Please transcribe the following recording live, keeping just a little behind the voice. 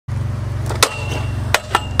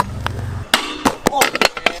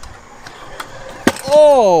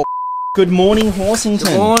Oh! Good morning, Horsington.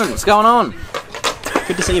 Good morning. What's going on?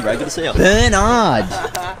 Good to see you, bro. Good to see you. Bernard.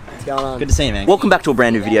 What's going on? Good to see you, man. Welcome back to a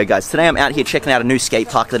brand new video, guys. Today I'm out here checking out a new skate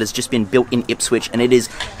park that has just been built in Ipswich, and it is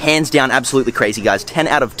hands down absolutely crazy, guys. 10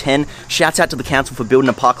 out of 10. Shouts out to the council for building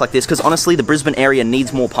a park like this, because honestly, the Brisbane area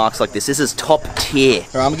needs more parks like this. This is top tier. All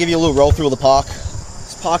right, I'm gonna give you a little roll through of the park.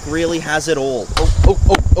 This park really has it all.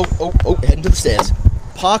 Oh, heading to the stairs.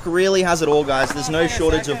 Park really has it all, guys. There's no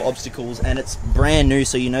shortage of obstacles, and it's brand new,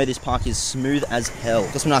 so you know this park is smooth as hell.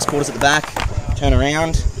 Got some nice quarters at the back. Turn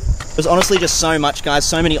around. There's honestly just so much, guys.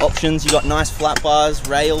 So many options. You got nice flat bars,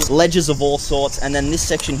 rails, ledges of all sorts, and then this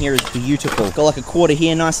section here is beautiful. Got like a quarter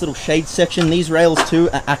here, nice little shade section. These rails too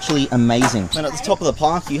are actually amazing. And at the top of the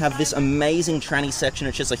park, you have this amazing tranny section.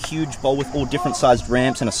 It's just a huge bowl with all different sized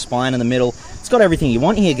ramps and a spine in the middle. It's got everything you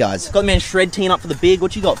want here, guys. Got the man Shred teeing up for the big.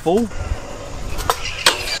 What you got, fool?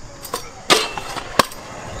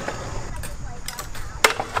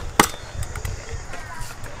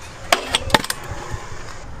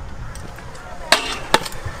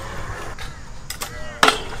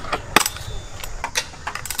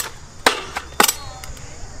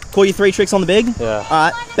 Call you 3 tricks on the big? Yeah.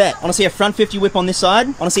 Alright, bet. I want to see a front 50 whip on this side. I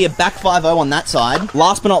want to see a back 5-0 on that side.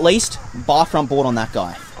 Last but not least, bar front board on that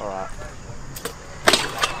guy. Alright.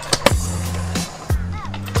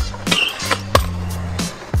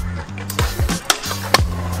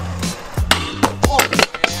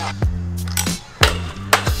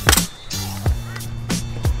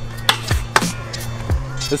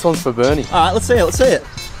 This one's for Bernie. Alright, let's see it, let's see it.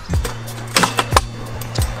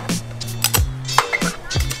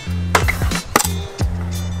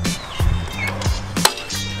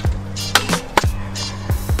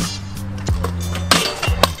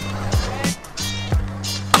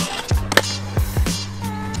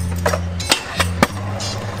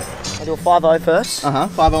 I'll do a 5-0 first.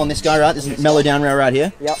 5-0 on this guy, right? This is mellow down rail right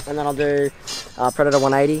here. Yep, and then I'll do Predator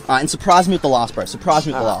 180. Alright, and surprise me with the last, bro. Surprise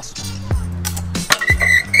me with the last.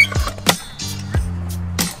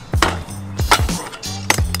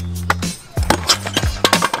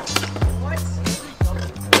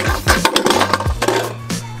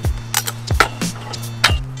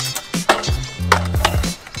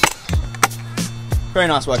 Very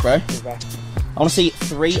nice work, bro. Okay. I want to see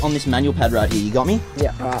 3 on this manual pad right here. You got me?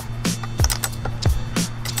 Yeah, alright.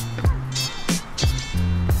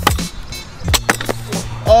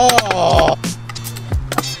 Oh!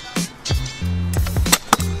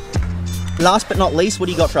 Last but not least, what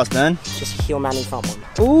do you got for us, Bern? Just a heel mounting front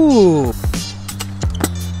one. Ooh!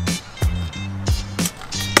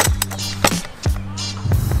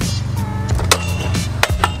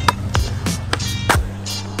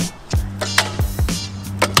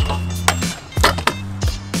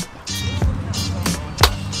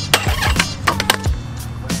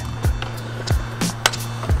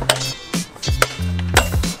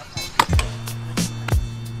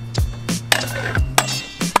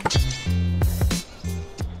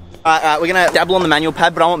 Alright, we're gonna dabble on the manual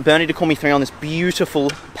pad, but I want Bernie to call me 3 on this beautiful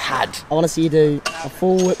pad. I want to see you do a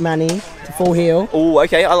full whip manny to full heel. Oh,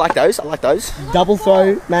 okay, I like those, I like those. Double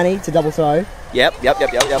throw manny to double throw. Yep.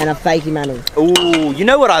 And a fakey manny. Ooh, you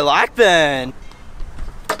know what I like, Bern?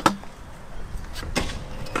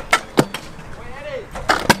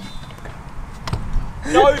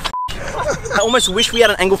 No. I almost wish we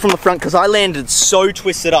had an angle from the front because I landed so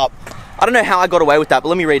twisted up. I don't know how I got away with that, but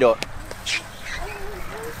let me redo it.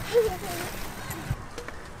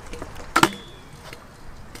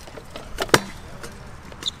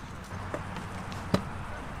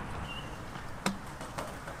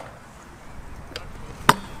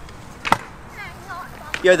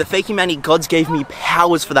 Yo, the fakey manny gods gave me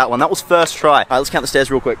powers for that one. That was first try. Alright, let's count the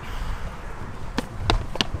stairs real quick.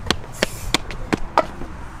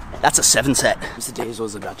 That's a 7 set. Mr. Diesel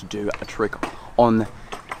is about to do a trick on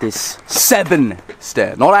this 7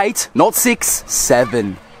 stair. Not 8, not 6,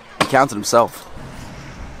 7. He counted himself.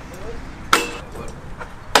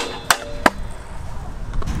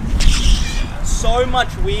 So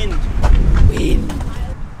much wind. Wind.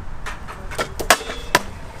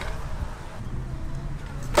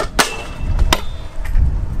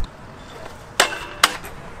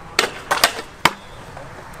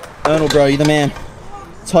 Ernal, bro, you're the man.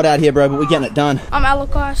 It's hot out here, bro, but we're getting it done. I'm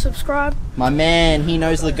Alakai, subscribe. My man, he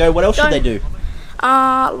knows the go. What else should they do?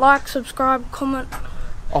 Like, subscribe, comment.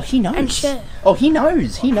 Oh, he knows. And share. Oh, he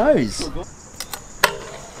knows. He knows.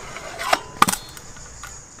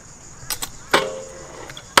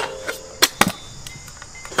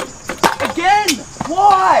 Again?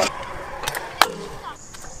 Why?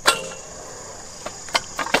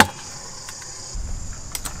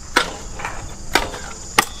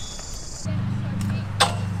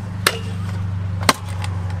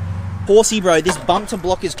 Horsey, bro, this bump to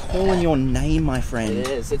block is calling your name, my friend. It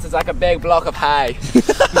is. It's like a big block of hay.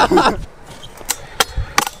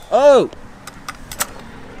 Oh!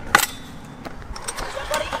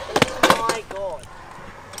 My God.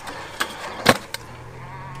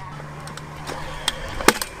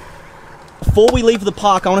 Before we leave the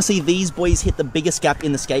park, I want to see these boys hit the biggest gap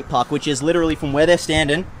in the skate park, which is literally from where they're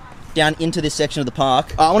standing down into this section of the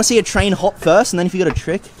park. I want to see a train hop first, and then if you got a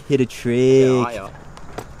trick, hit a trick. Yeah.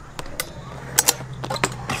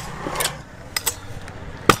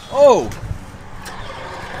 Oh!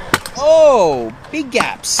 Oh! Big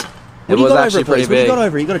gaps. What do you was got actually over it, boys? pretty What do you big. got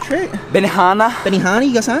over it? You got a trick? Benihana. Benihana,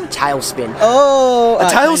 you got something? Tailspin. Oh! A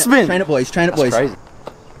tailspin. Train it, boys. Train it, boys. Crazy.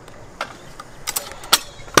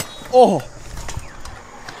 Oh!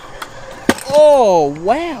 Oh!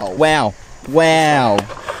 Wow! Wow! Wow!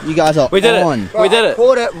 You guys are We did on. it. We did it.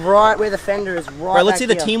 Caught it right where the fender is, right Bro, let's see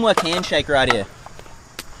back the here. teamwork handshake right here.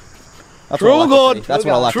 That's True what I like God. to see. That's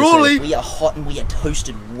what I like Truly. to see. We are hot and we are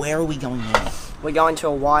toasted. Where are we going now? We're going to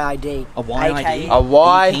a YID. A YID? AKA A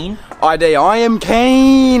Y keen? ID. I am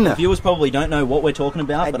keen. Viewers probably don't know what we're talking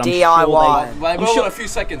about, A but I'm DIY. sure They I'm will sure- in a few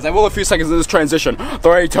seconds. They will in a few seconds in this transition.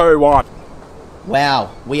 3, 2, 1. Wow,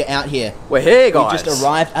 we are out here. We're here, We guys. just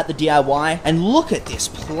arrived at the DIY, and look at this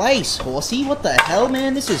place, Horsey. What the hell,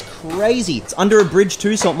 man? This is crazy. It's under a bridge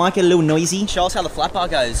too, so it might get a little noisy. Show us how the flat bar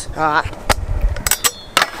goes. Alright.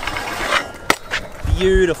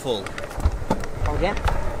 Beautiful. Hold down.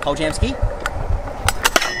 Poljamski?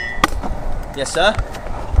 Yes, sir.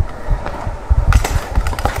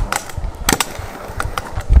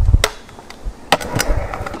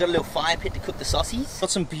 Got a little fire pit to cook the saucies. Got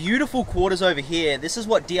some beautiful quarters over here. This is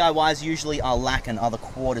what DIYs usually are lacking, are the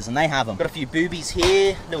quarters, and they have them. Got a few boobies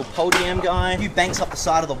here, little podium guy, a few banks up the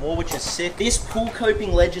side of the wall, which is sick. This pool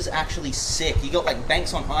coping ledge is actually sick. You got like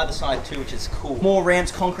banks on either side too, which is cool. More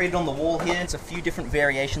ramps concreted on the wall here. It's a few different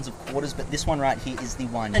variations of quarters, but this one right here is the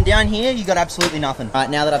one. And down here, you got absolutely nothing. All right,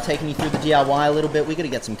 now that I've taken you through the DIY a little bit, we gotta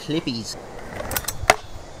get some clippies.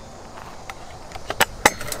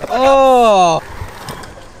 Oh!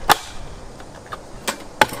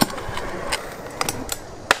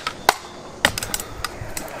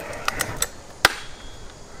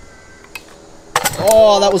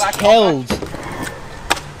 Oh, that was held.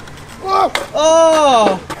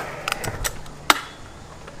 Oh!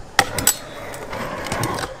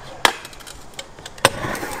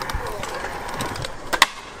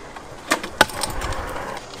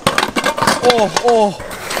 Oh, oh.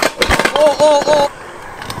 Oh, oh, oh.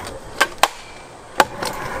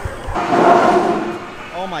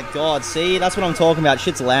 Oh my God, see? That's what I'm talking about.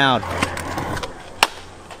 Shit's loud.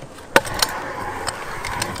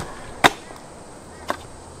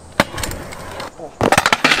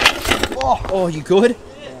 Oh, you good?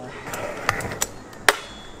 Yeah.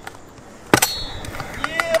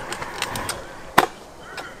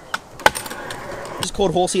 Just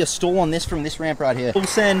called Horsey a stall on this from this ramp right here. Full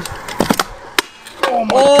send. Oh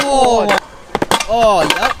my God. Oh,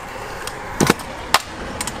 yep.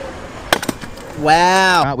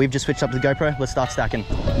 Wow. All right, we've just switched up to the GoPro. Let's start stacking.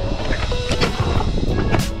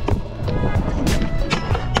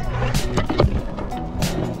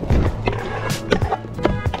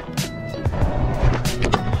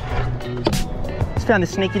 Just found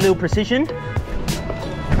this sneaky little precision.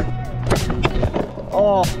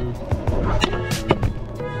 Oh.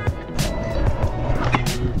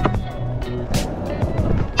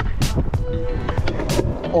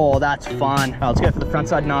 Oh, that's fun. All right, let's go for the front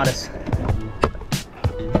side Nardis.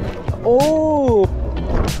 Oh.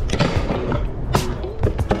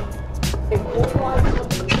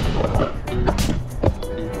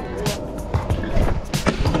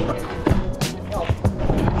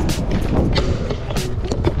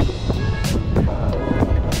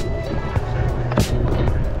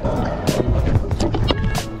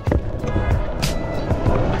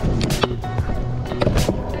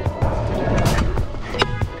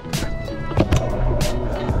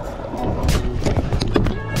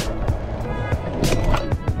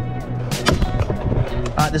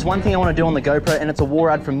 There's one thing I want to do on the GoPro, and it's a wall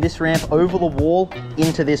ride from this ramp over the wall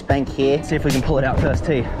into this bank here. See if we can pull it out first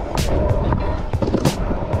too.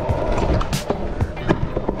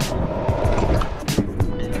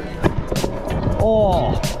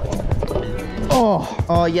 Oh. Oh.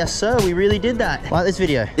 Oh, yes sir, we really did that. Like this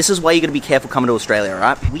video. This is why you gotta be careful coming to Australia,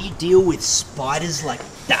 right? We deal with spiders like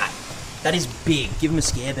that. That is big. Give them a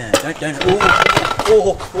scare burn.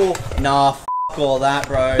 Don't. Oh. Nah, f all that,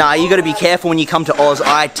 bro. Nah, you gotta be careful when you come to Oz.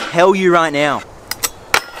 I tell you right now.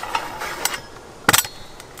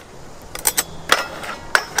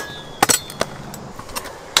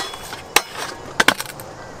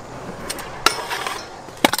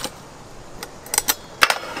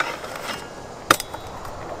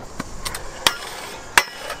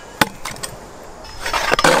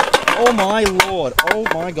 Oh my lord. Oh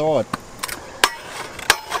my god.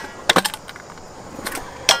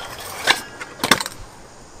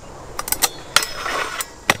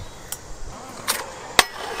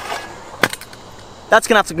 That's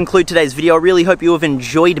going to have to conclude today's video. I really hope you have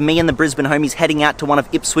enjoyed me and the Brisbane homies heading out to one of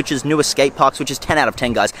Ipswich's newest skate parks, which is 10 out of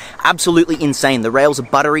 10, guys. Absolutely insane. The rails are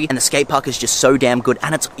buttery, and the skate park is just so damn good,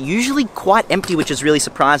 and it's usually quite empty, which is really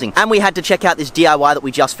surprising. And we had to check out this DIY that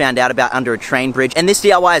we just found out about under a train bridge, and this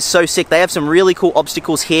DIY is so sick. They have some really cool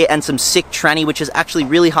obstacles here and some sick tranny, which is actually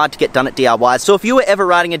really hard to get done at DIYs. So if you were ever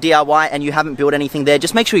riding a DIY and you haven't built anything there,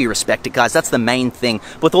 just make sure you respect it, guys. That's the main thing.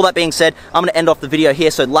 But with all that being said, I'm going to end off the video here,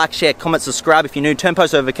 so like, share, comment, subscribe if you're new. Turn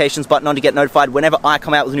post notifications button on to get notified whenever I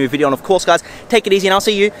come out with a new video. And of course, guys, take it easy, and I'll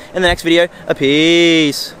see you in the next video.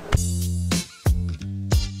 Peace.